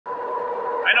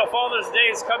know, Father's Day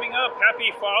is coming up.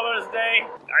 Happy Father's Day.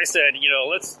 I said, you know,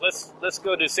 let's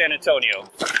go to San Antonio.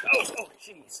 Oh,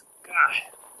 jeez, God.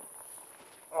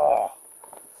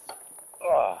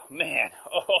 Oh, man.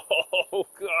 Oh,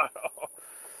 God.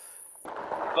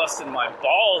 Busting my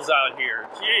balls out here.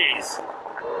 Jeez.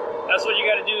 That's what you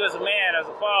got to do as a man, as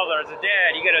a father, as a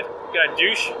dad. You gotta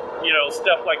douche, you know,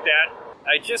 stuff like that.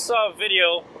 I just saw a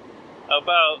video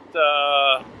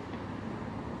about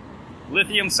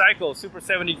Lithium Cycle Super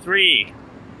 73.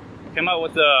 Came out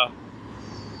with the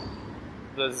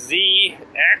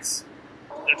ZX.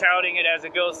 They're touting it as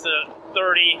it goes to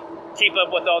 30. Keep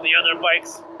up with all the other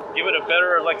bikes. Give it a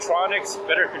better electronics,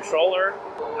 better controller.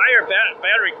 Higher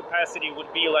battery capacity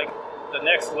would be like the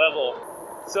next level.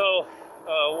 So,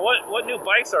 what new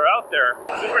bikes are out there?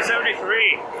 Super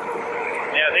 73.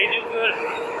 Yeah, they do good.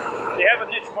 They have a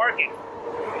niche market.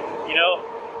 You know,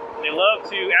 they love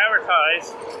to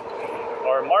advertise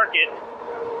or market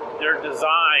their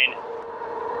design.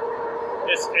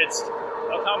 It's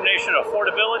a combination of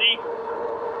affordability,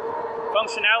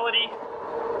 functionality,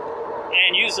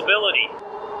 and usability.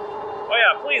 Oh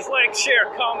yeah, please like, share,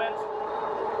 comment.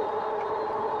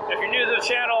 If you're new to the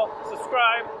channel,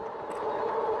 subscribe,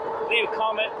 leave a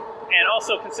comment, and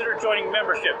also consider joining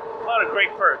membership. A lot of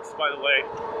great perks, by the way.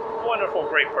 Wonderful,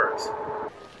 great perks.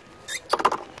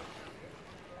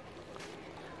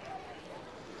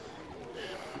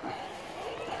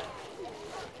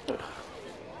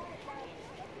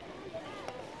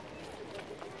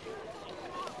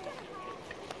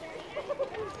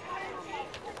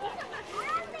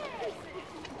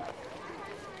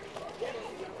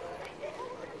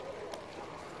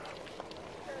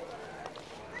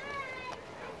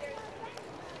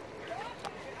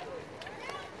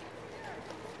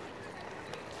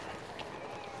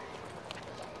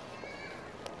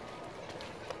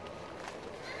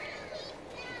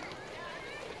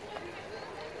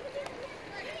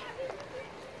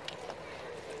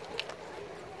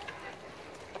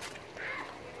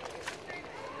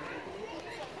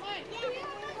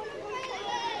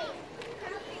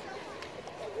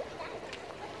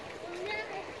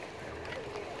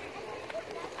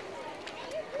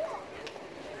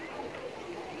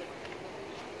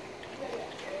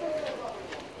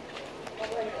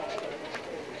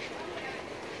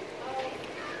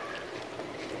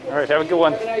 All right, have a good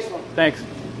one. Have a nice one. Thanks.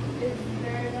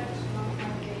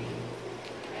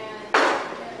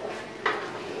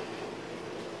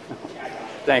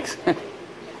 Thanks. Yeah,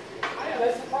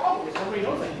 that's the problem, is nobody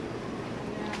knows anything.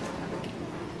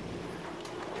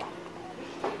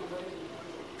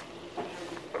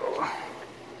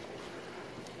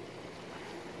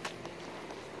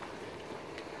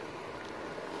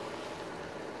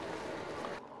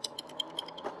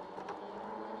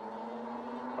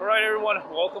 All right, everyone,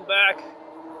 welcome back.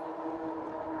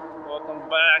 Welcome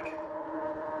back.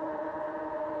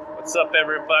 What's up,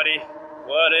 everybody?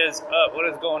 What is up? What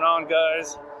is going on,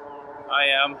 guys? I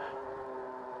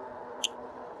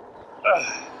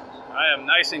am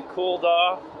nice and cooled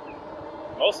off.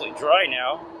 Mostly dry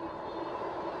now.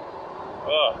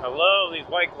 Oh, I love these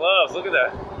white gloves. Look at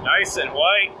that. Nice and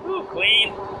white. Ooh,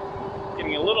 clean.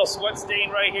 Getting a little sweat stain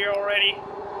right here already.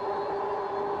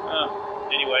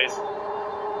 Anyways.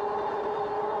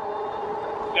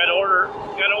 Gotta order.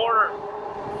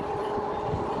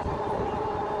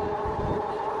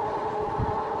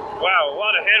 Wow, a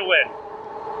lot of headwind.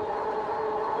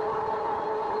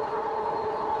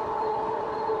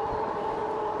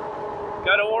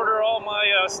 Gotta order all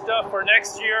my stuff for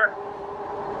next year.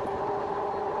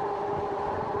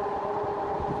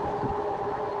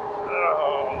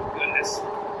 Oh, goodness.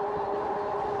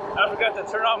 I forgot to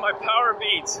turn on my power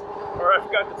beats. Or I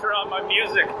forgot to turn on my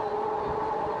music.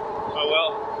 Oh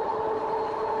well.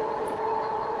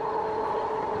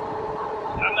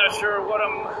 I'm not sure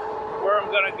where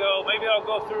I'm gonna go. Maybe I'll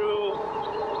go through.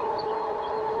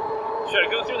 Should I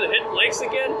go through the Hidden Lakes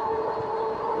again?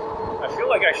 I feel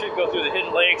like I should go through the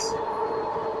Hidden Lakes,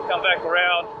 come back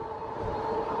around.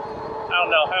 I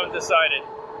don't know, haven't decided.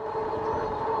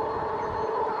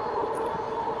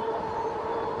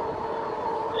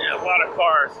 Yeah, a lot of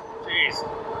cars. Jeez.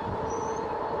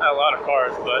 Not a lot of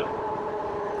cars, but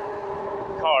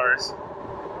cars.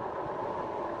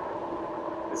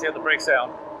 Let's hear the brake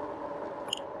sound.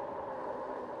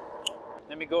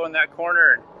 Let me go in that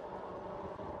corner and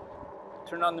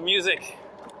turn on the music.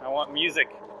 I want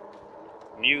music.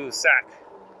 Music.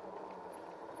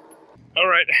 All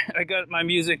right, I got my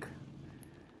music.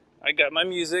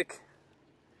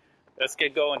 Let's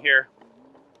get going here.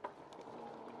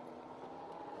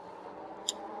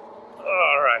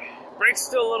 All right, brake's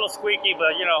still a little squeaky,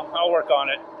 but you know, I'll work on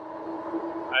it.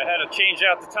 I had to change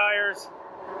out the tires.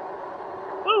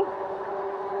 Woo!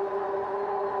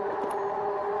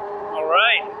 All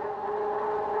right.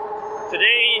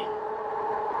 Today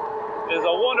is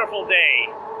a wonderful day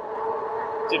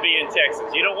to be in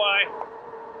Texas. You know why?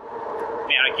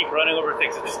 Man, I keep running over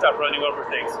things. I just stopped running over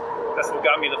things. That's what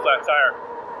got me the flat tire.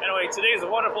 Anyway, today is a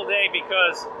wonderful day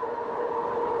because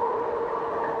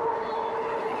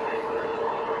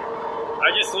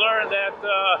I just learned that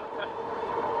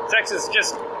Texas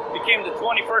just became the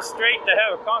 21st state to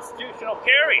have a constitutional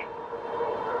carry,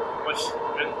 which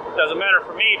doesn't matter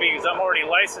for me because I'm already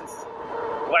licensed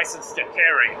to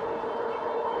carry.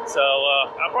 So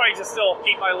I'll probably just still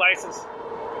keep my license,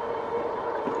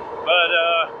 but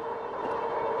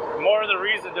more of the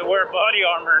reason to wear body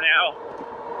armor now,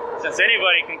 since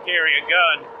anybody can carry a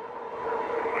gun.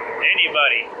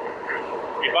 Anybody.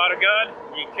 You bought a gun,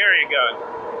 you carry a gun.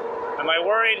 Am I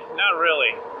worried? Not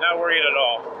really. Not worried at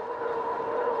all.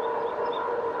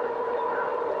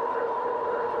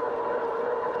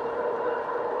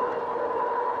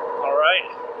 All right.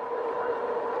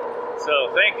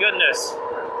 So thank goodness.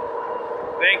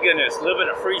 Thank goodness. Live in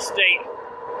a free state.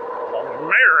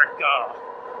 America.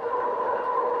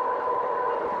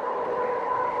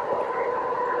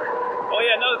 Oh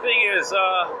yeah, another thing is,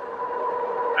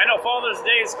 I know Father's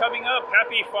Day is coming up.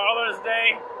 Happy Father's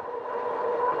Day.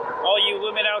 All you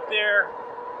women out there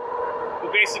who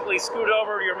basically screwed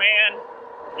over your man,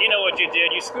 you know what you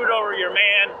did. You screwed over your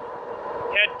man,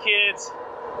 had kids,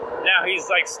 now he's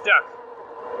like stuck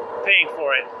paying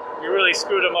for it. You really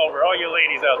screwed him over, all you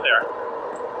ladies out there.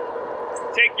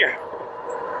 Take your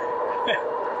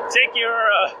take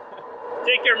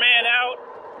your man out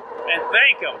and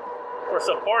thank him for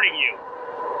supporting you.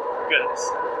 Goodness.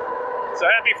 So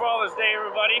happy Father's Day,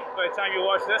 everybody. By the time you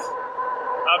watch this,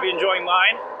 I'll be enjoying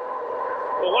mine.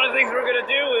 But one of the things we're going to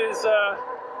do is,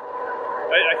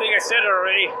 I think I said it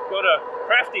already, go to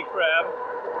Crafty Crab.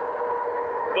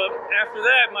 But after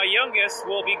that, my youngest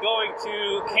will be going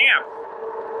to camp.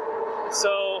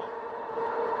 So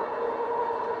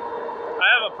I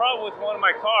have a problem with one of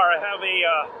my car. I have a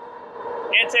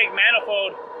intake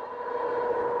manifold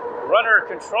runner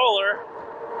controller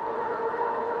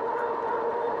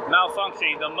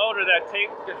malfunctioning. The motor that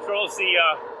controls the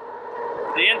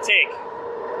intake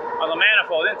on the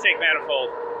manifold, intake manifold,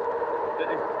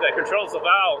 that controls the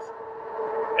valves,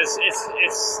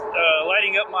 it's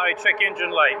lighting up my check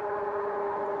engine light.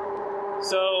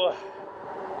 So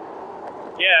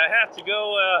yeah, I have to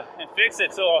go and fix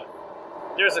it. So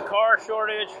there's a car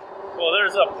shortage. Well,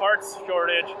 there's a parts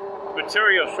shortage,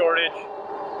 material shortage,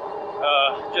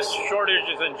 just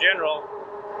shortages in general.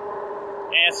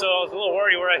 And so I was a little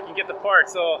worried where I can get the part.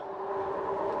 So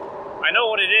I know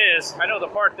what it is. I know the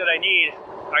part that I need.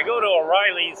 I go to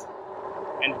O'Reilly's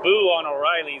and boo on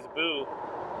O'Reilly's, boo.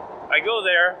 I go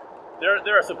there.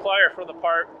 They're a supplier for the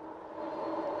part.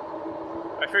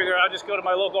 I figure I'll just go to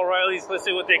my local O'Reilly's. Let's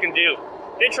see what they can do.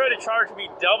 They try to charge me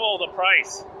double the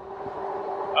price.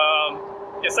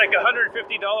 It's like a $150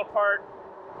 part.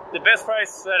 The best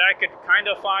price that I could kind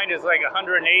of find is like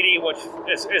 $180, which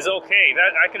is okay.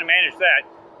 That I can manage that.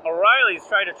 O'Reilly's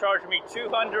tried to charge me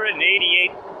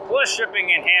 $288 plus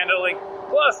shipping and handling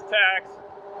plus tax.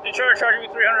 They try to charge me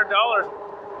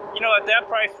 $300. You know, at that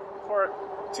price for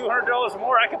 $200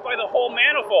 more, I could buy the whole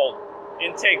manifold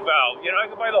intake valve. You know, I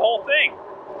could buy the whole thing.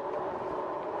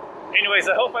 Anyways,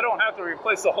 I hope I don't have to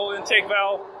replace the whole intake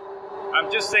valve. I'm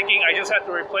just thinking I just have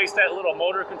to replace that little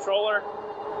motor controller.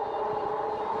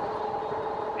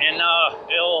 And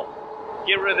it'll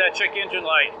get rid of that check engine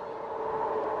light.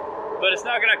 But it's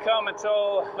not going to come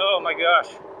until, oh my gosh,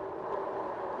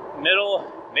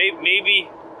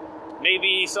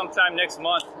 maybe sometime next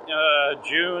month,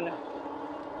 June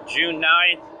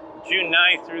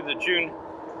 9th through the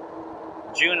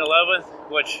June 11th,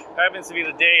 which happens to be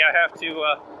the day I have to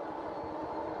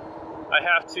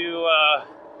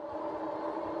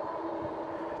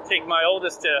take my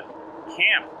oldest to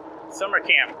camp, summer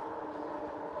camp.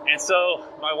 And so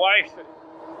my wife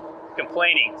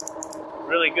complaining,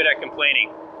 really good at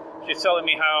complaining. She's telling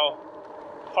me how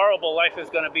horrible life is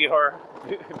going to be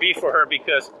for her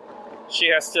because she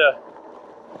has to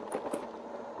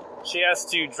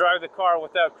drive the car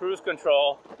without cruise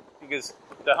control because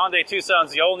the Hyundai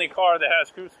Tucson's the only car that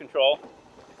has cruise control.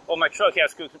 Well, my truck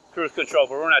has cruise control,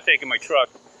 but we're not taking my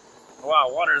truck. Wow,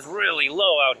 water is really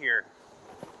low out here.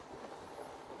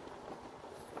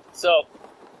 So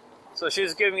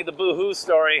she's giving me the boo-hoo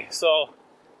story. So,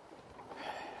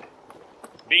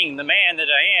 being the man that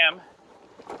I am,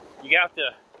 you have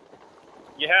to,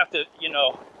 you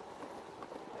know,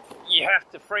 you have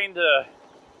to frame the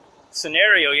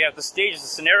scenario. You have to stage the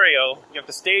scenario. You have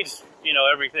to stage, you know,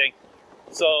 everything.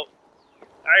 So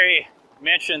I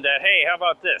mentioned that, hey, how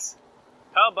about this?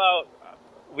 How about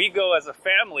we go as a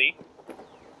family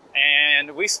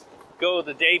and we go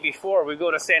the day before. We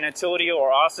go to San Antonio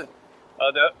or Austin.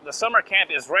 The summer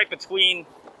camp is right between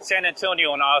San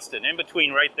Antonio and Austin, in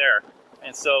between right there.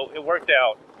 And so it worked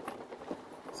out.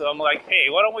 So I'm like, hey,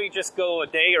 why don't we just go a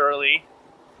day early?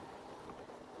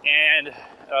 And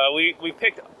we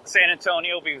picked San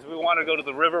Antonio because we want to go to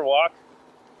the river walk.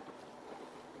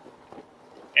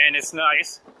 And it's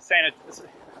nice.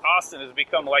 Austin has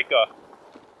become like a,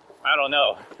 I don't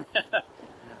know,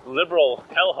 liberal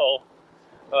hellhole.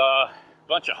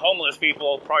 Bunch of homeless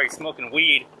people probably smoking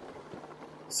weed.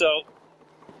 So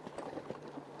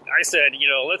I said, you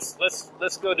know,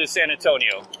 let's go to San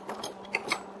Antonio,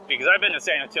 because I've been to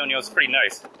San Antonio. It's pretty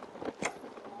nice.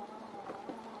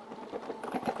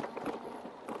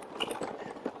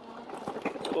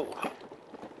 Ooh.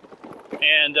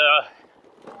 And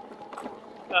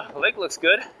the lake looks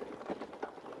good.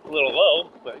 A little low,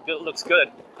 but it looks good.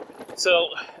 So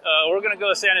we're gonna go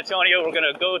to San Antonio. We're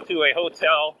gonna go to a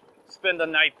hotel, spend the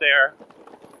night there,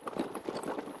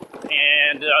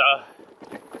 and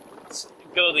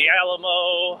go to the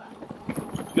Alamo,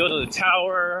 go to the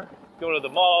tower, go to the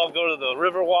mall, go to the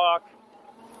river walk.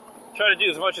 Try to do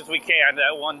as much as we can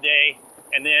that one day,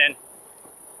 and then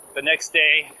the next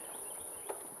day,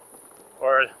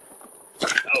 or,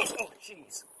 oh,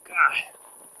 jeez, God.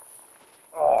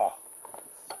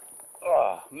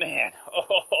 Oh, man.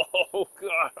 Oh,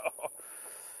 God. Oh.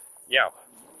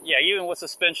 Yeah, even with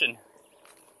suspension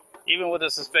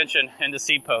and the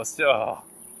seat post, oh,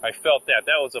 I felt that.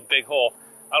 That was a big hole.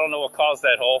 I don't know what caused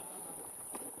that hole.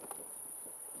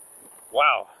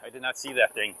 Wow, I did not see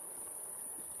that thing.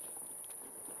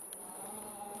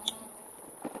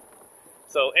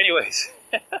 So anyways,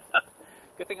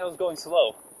 good thing I was going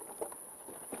slow.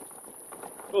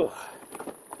 Ooh.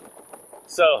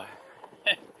 So,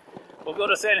 we'll go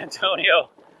to San Antonio,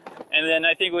 and then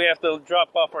I think we have to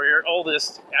drop off our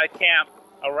oldest at camp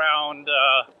around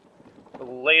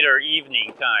later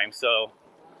evening time. So,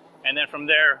 and then from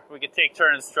there, we could take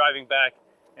turns driving back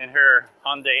in her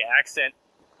Hyundai Accent,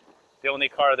 the only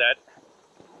car that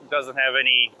doesn't have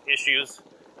any issues.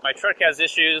 My truck has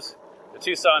issues. The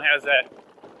Tucson has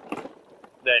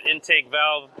that intake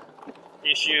valve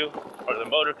issue, or the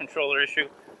motor controller issue.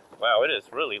 Wow, it is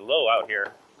really low out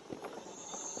here.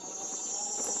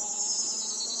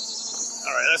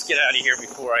 All right, let's get out of here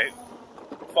before I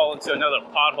fall into another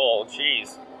pothole.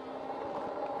 Jeez.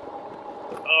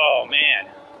 Oh, man.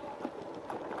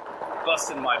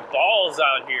 Busting my balls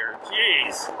out here.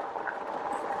 Jeez.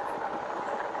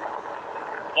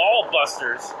 Ball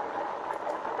busters.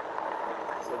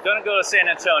 So we're gonna go to San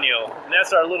Antonio, and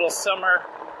that's our little summer.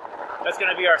 That's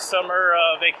gonna be our summer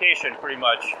vacation, pretty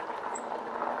much.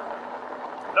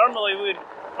 Normally we'd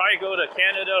probably go to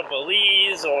Canada,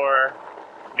 Belize, or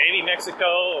maybe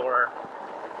Mexico, or,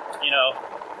 you know.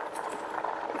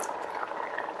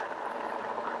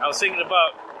 I was thinking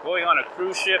about going on a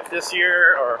cruise ship this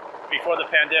year, or before the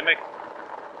pandemic.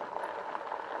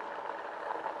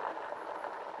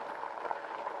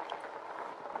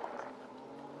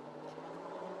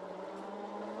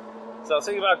 So I was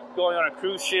thinking about going on a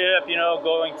cruise ship, you know,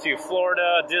 going to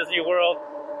Florida, Disney World.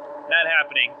 Not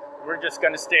happening. We're just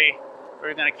going to stay,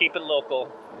 we're going to keep it local.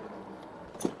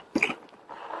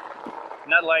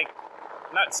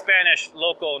 Not Spanish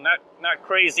local, not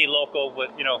crazy local,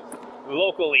 but, you know,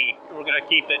 locally, we're going to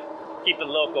keep it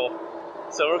local.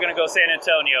 So we're going to go San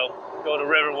Antonio, go to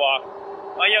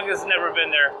Riverwalk. My youngest has never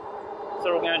been there,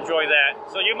 so we're going to enjoy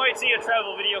that. So you might see a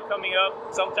travel video coming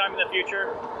up sometime in the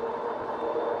future.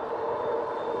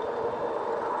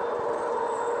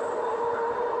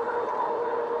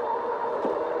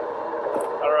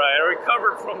 Alright, I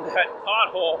recovered from that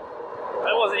pothole.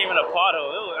 That wasn't even a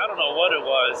pothole. I don't know what it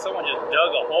was. Someone just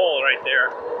dug a hole right there.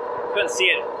 Couldn't see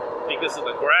it because of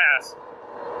the grass.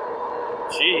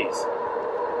 Jeez.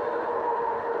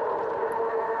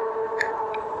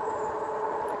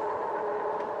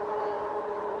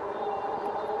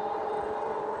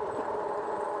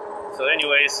 So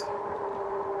anyways,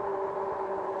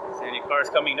 see any cars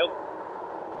coming? Nope.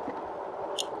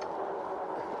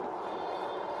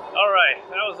 Alright,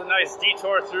 that was a nice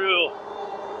detour through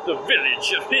the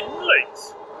village of Headlight.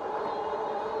 So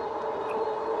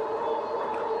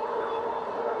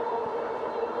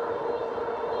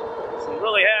I'm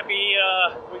really happy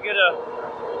we get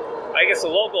a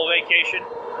local vacation.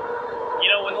 You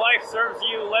know, when life serves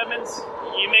you lemons,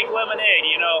 you make lemonade,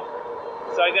 you know.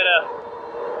 So I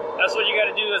That's what you got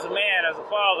to do as a man, as a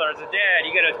father, as a dad.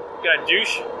 You gotta do,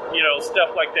 you know,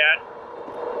 stuff like that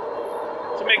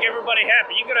to make everybody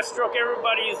happy. You gotta stroke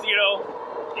everybody's, you know,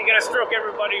 you gotta stroke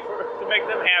everybody to make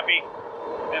them happy.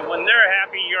 And when they're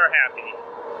happy, you're happy.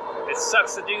 It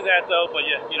sucks to do that though, but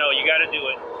you know, you gotta do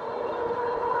it.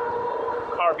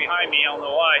 Car behind me, I don't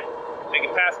know why. They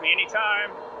can pass me anytime.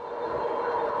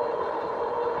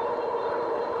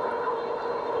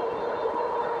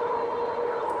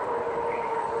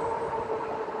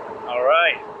 All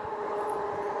right,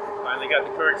 finally got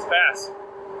the courage to pass.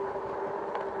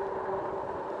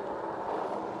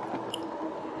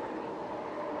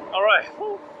 All right,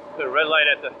 the red light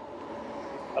at the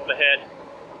up ahead.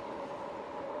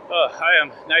 I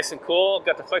am nice and cool.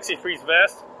 Got the FlexiFreeze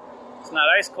vest. It's not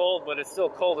ice cold, but it's still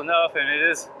cold enough, and it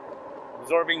is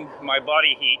absorbing my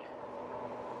body heat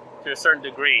to a certain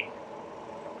degree.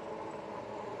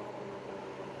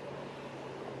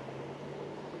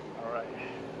 All right,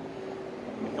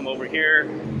 come over here.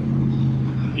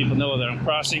 People know that I'm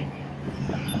crossing.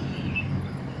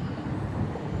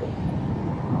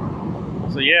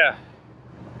 So yeah,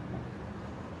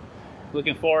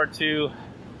 looking forward to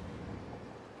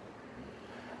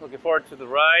the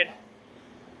ride.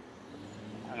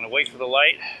 I'm gonna wait for the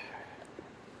light.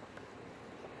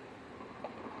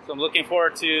 So I'm looking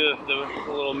forward to the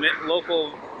little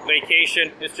local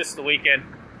vacation. It's just the weekend.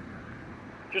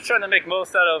 Just trying to make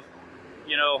most out of,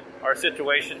 you know, our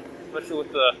situation, especially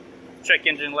with the check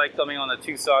engine light coming on the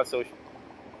Tucson. So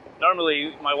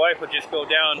normally my wife would just go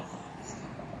down,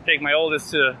 take my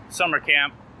oldest to summer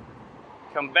camp,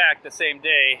 come back the same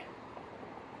day,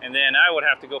 and then I would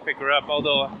have to go pick her up,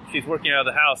 although she's working out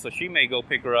of the house, so she may go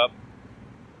pick her up.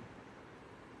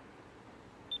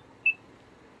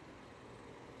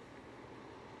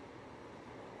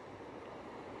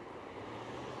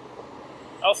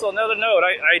 Also, another note,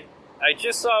 I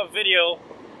just saw a video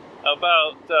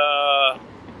about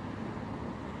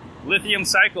Lithium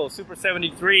Cycle Super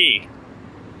 73.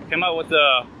 Came out with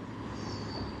the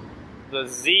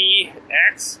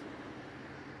ZX.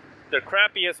 Their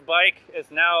crappiest bike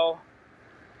is now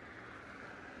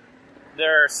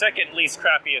their second least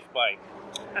crappiest bike.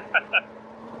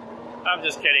 I'm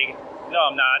just kidding. No,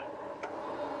 I'm not.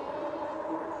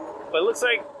 But it looks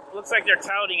like they're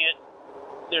touting it.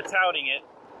 They're touting it.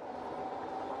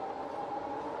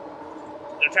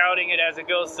 They're touting it as it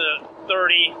goes to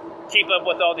 30, keep up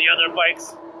with all the other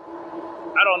bikes.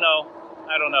 I don't know.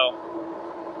 I don't know.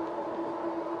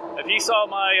 If you saw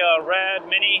my Rad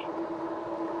Mini,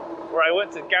 where I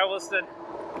went to Galveston,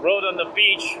 rode on the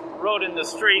beach, rode in the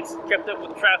streets, kept up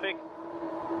with traffic,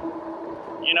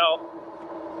 you know,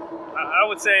 I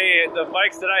would say the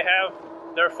bikes that I have,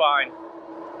 they're fine.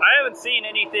 I haven't seen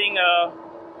anything, I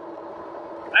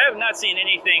have not seen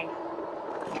anything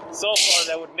so far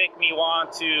that would make me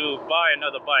want to buy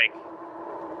another bike.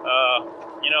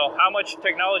 You know, how much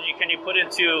technology can you put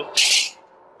into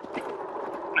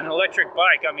an electric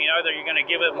bike? I mean, either you're going to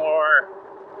give it more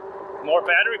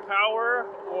battery power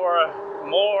or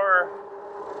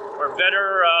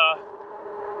better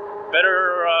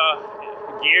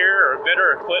gear or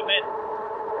better equipment.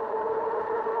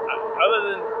 Other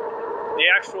than the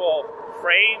actual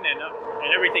frame and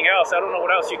everything else, I don't know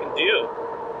what else you can do.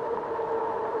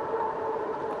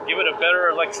 Give it a better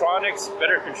electronics,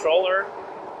 better controller.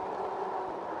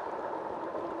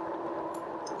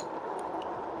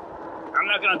 I'm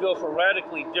not going to go for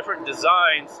radically different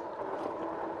designs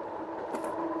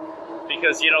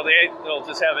because, you know, they'll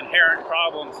just have inherent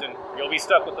problems and you'll be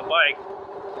stuck with the bike.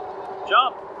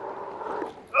 Jump!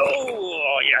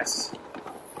 Oh, yes.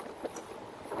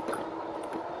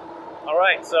 All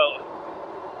right, so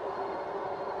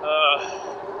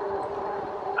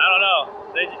I don't know.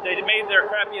 They made their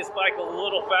crappiest bike a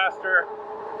little faster,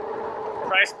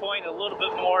 price point a little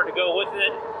bit more to go with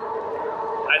it.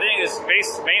 I think it's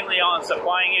based mainly on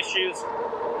supplying issues.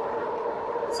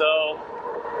 So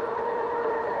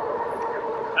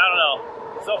I don't know.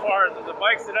 So far, the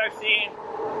bikes that I've seen,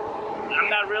 I'm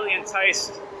not really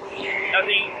enticed.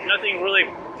 Nothing really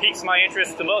piques my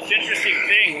interest. The most interesting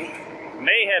thing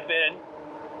may have been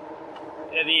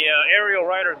the aerial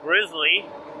rider Grizzly,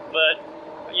 but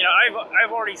you know,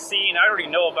 I've already seen, I already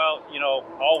know about, you know,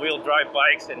 all-wheel drive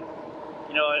bikes, and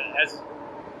you know, as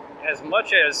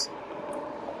much as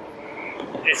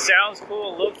it sounds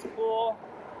cool, looks cool,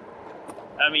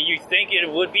 I mean, you think it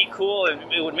would be cool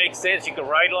and it would make sense, you could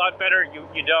ride a lot better,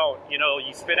 you don't. You know,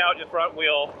 you spin out your front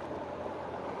wheel,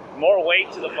 more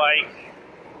weight to the bike.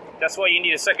 That's why you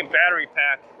need a second battery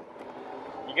pack.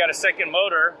 You got a second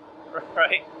motor,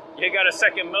 right? You got a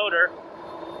second motor.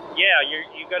 Yeah,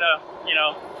 you're gonna, you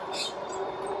know,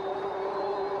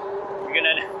 you're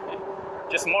gonna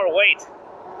just more weight,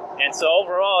 and so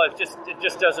overall it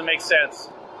just doesn't make sense.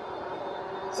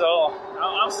 So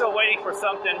I'm still waiting for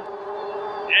something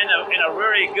in a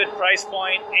really good price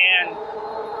point and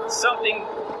something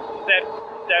that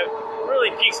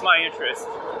really piques my interest.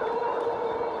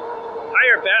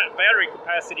 Higher battery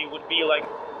capacity would be like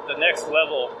the next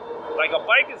level. Like a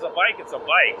bike is a bike, it's a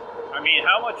bike. I mean,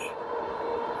 how much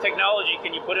technology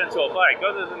can you put into a bike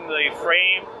other than the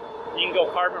frame? You can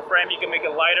go carbon frame, you can make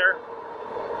it lighter.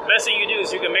 The best thing you do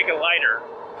is you can make it lighter.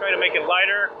 Try to make it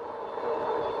lighter,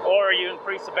 or you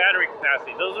increase the battery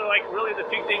capacity. Those are like really the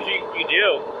two things you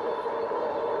do.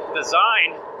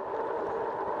 Design,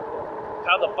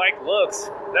 how the bike looks,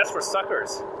 that's for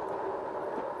suckers.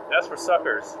 That's for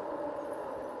suckers.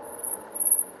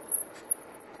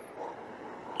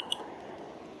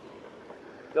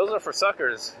 Those are for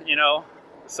suckers, you know.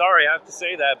 Sorry, I have to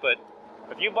say that, but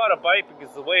if you bought a bike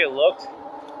because the way it looked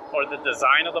or the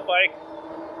design of the bike,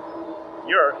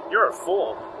 you're a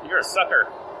fool. You're a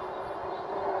sucker.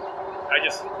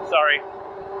 Sorry.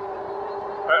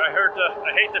 I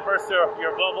hate to burst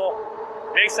your bubble.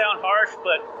 It may sound harsh,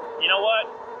 but you know what?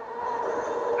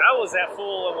 I was that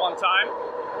fool at one time.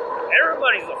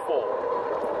 Everybody's a fool.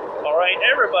 All right,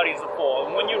 everybody's a fool.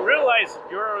 And when you realize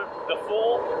you're the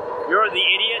fool, you're the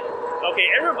idiot. Okay,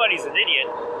 everybody's an idiot.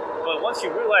 But once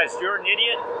you realize you're an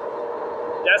idiot,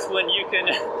 that's when you can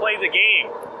play the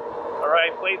game. All right,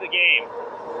 play the game.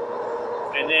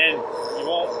 And then you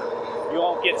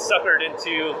won't get suckered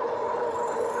into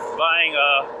buying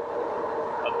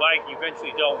a bike you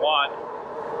eventually don't want.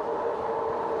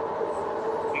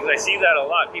 Because I see that a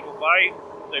lot. People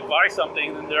buy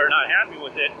something and they're not happy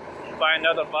with it. Buy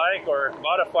another bike or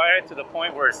modify it to the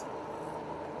point where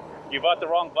you bought the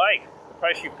wrong bike. The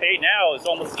price you pay now is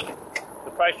almost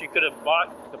the price you could have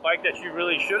bought the bike that you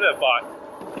really should have bought.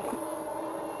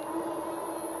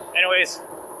 Anyways,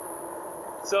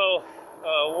 so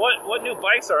what new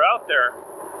bikes are out there?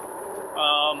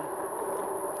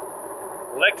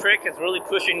 Electric is really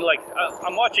pushing, like,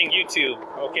 I'm watching YouTube,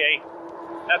 okay?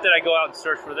 Not that I go out and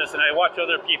search for this, and I watch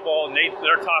other people and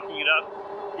they're talking it up.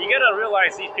 You gotta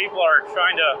realize these people are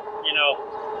trying to, you know,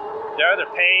 they're either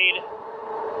paid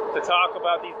to talk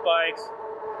about these bikes,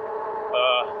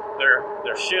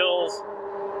 they're shills,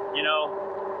 you know.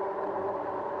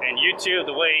 And YouTube,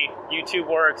 the way YouTube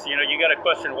works, you know, you gotta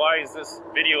question, why is this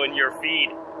video in your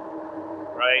feed,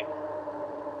 right?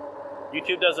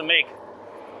 YouTube doesn't make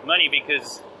money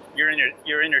because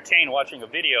you're entertained watching a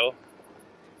video.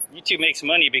 YouTube makes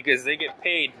money because they get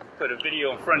paid to put a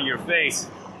video in front of your face.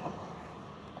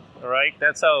 All right,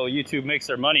 that's how YouTube makes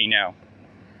their money now.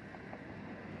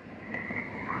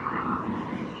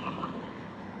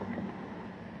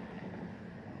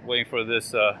 Waiting for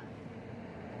this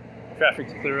traffic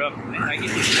to clear up. Man, I get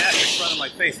these ads in front of my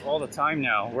face all the time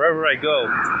now, wherever I go.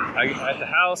 At the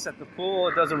house, at the pool,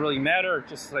 it doesn't really matter. It's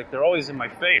just like they're always in my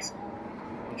face.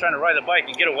 I'm trying to ride the bike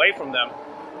and get away from them.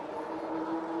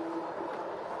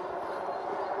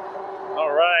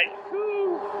 All right.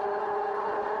 Whew.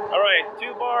 All right,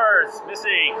 2 bars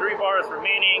missing, 3 bars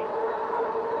remaining.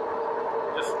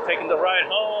 Just taking the ride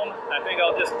home. I think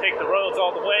I'll just take the roads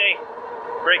all the way,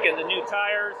 break in the new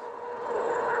tires.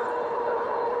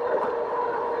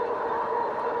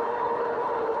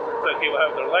 So people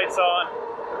have their lights on.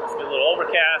 It's been a little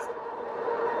overcast.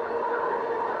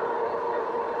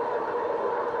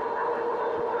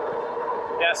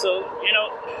 Yeah, so, you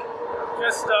know,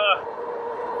 just,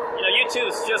 you know,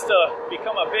 YouTube's just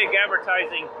become a big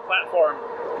advertising platform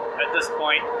at this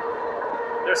point.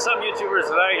 There's some YouTubers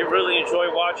that I really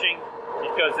enjoy watching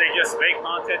because they just make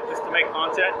content just to make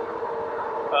content.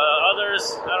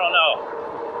 Others, I don't know.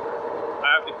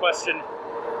 I have to question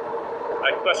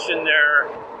their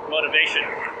motivation.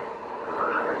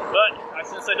 But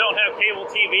since I don't have cable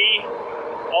TV,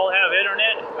 I'll have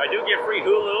internet. I do get free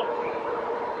Hulu.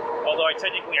 Although I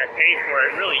pay for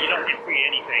it. Really, you don't get free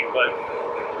anything, but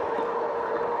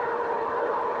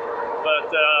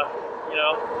you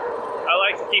know, I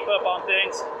like to keep up on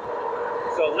things.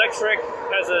 So Electric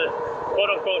has a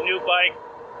quote-unquote new bike,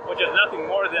 which is nothing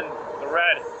more than the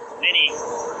Rad Mini,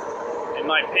 in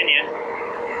my opinion.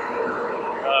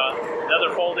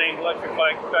 Another folding electric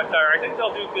bike, fat tire. I think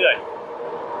they'll do good.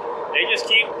 They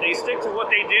stick to what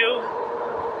they do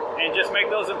and just make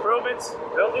those improvements.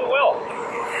 They'll do well.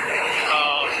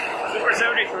 Super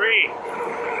 73,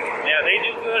 yeah, they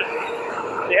do good.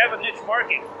 They have a niche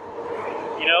market.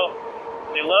 You know,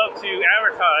 they love to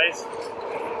advertise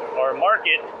or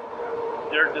market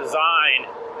their design.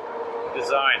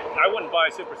 I wouldn't buy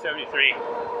a Super 73.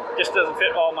 It just doesn't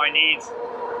fit all my needs.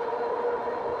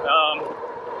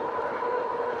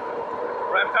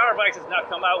 Rad Power Bikes has not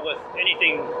come out with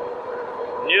anything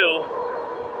new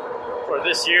for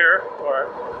this year,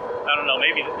 or I don't know,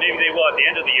 maybe they will at the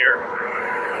end of the year.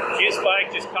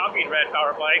 Bike just copied Rad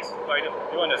Power Bikes by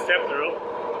doing a step through.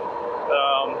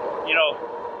 You know,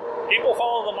 people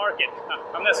follow the market.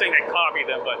 I'm not saying they copy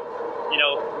them, but you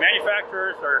know,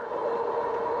 manufacturers or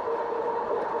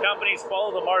companies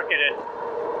follow the market, and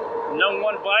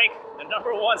the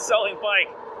number one selling bike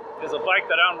is a bike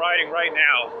that I'm riding right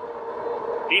now.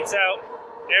 Beats out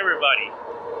everybody.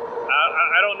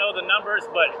 I don't know the numbers,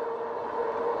 but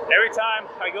every time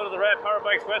I go to the Rad Power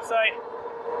Bikes website,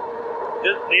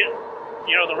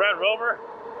 you know, the Radrover,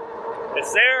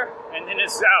 it's there and then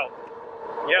it's out.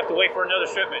 You have to wait for another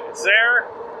shipment. It's there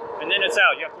and then it's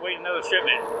out. You have to wait another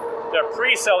shipment. They're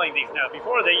pre-selling these now.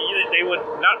 Before they would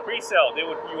not pre-sell.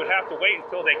 You would have to wait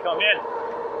until they come in.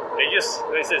 They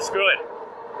said screw it,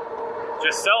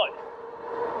 just sell it.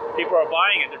 People are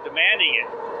buying it. They're demanding it,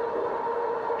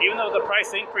 even though the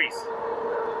price increased.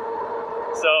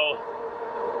 So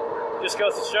just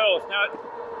goes to show it's not.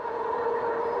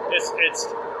 It's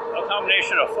a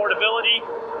combination of affordability,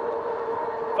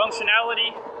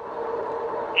 functionality,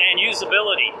 and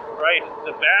usability, right?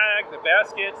 The bag, the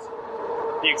baskets,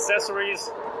 the accessories,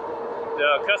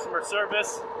 the customer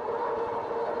service.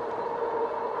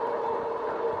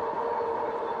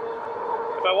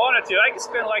 If I wanted to, I could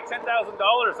spend like $10,000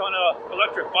 on an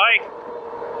electric bike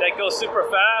that goes super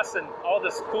fast and all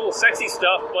this cool, sexy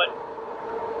stuff, but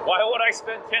why would I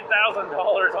spend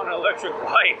 $10,000 on an electric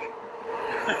bike?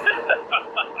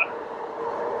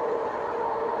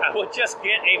 I would just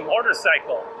get a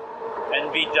motorcycle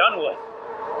and be done with,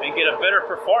 and get a better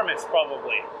performance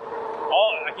probably.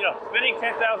 You know, spending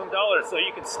 $10,000 so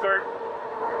you can skirt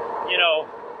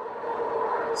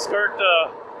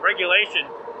the regulation,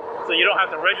 so you don't have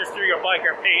to register your bike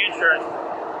or pay insurance.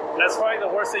 That's probably the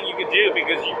worst thing you could do,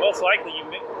 because most likely you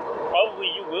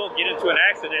will get into an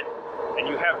accident and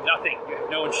you have nothing. You have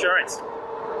no insurance.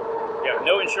 You have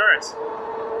no insurance.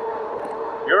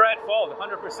 You're at fault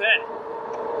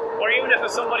 100%. Or even if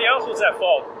somebody else was at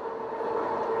fault,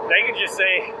 they could just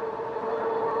say,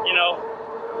 you know,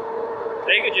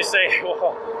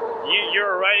 well,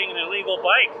 you're riding an illegal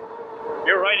bike.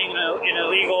 You're riding an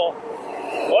illegal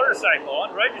motorcycle,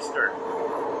 unregistered.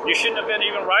 You shouldn't have been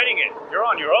even riding it. You're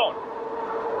on your own.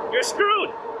 You're screwed.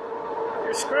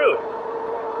 You're screwed.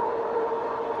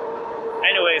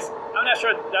 Anyways, I'm not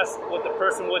sure that's what the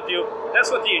person would do.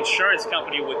 That's what the insurance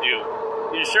company would do.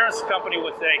 The insurance company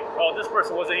would say, oh, this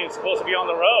person wasn't even supposed to be on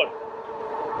the road.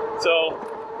 So,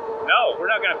 no, we're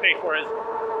not going to pay for his,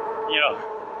 you know,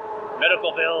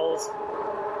 medical bills,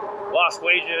 lost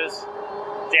wages,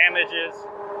 damages.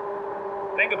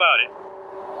 Think about it.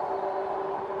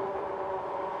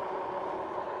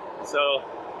 So,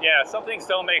 yeah, some things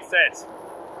don't make sense.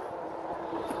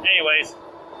 Anyways,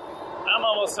 I'm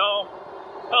almost home.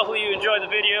 Hopefully you enjoyed the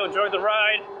video, enjoyed the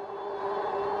ride.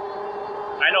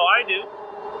 I know I do.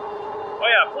 Oh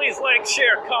yeah, please like,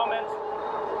 share, comment.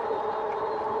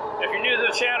 If you're new to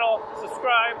the channel,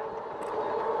 subscribe,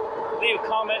 leave a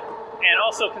comment, and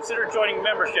also consider joining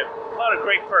membership. A lot of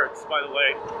great perks, by the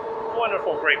way.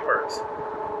 Wonderful, great perks.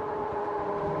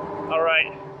 All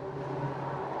right.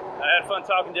 I had fun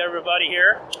talking to everybody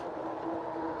here.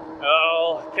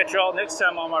 I'll catch you all next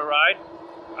time on my ride.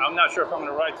 I'm not sure if I'm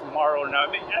going to ride tomorrow or not.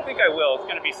 I think I will. It's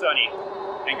going to be sunny.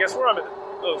 And guess where I'm at?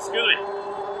 Oh, excuse me.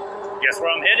 Guess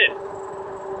where I'm headed?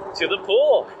 To the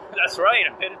pool. That's right.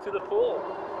 I'm headed to the pool.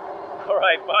 All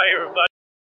right. Bye, everybody.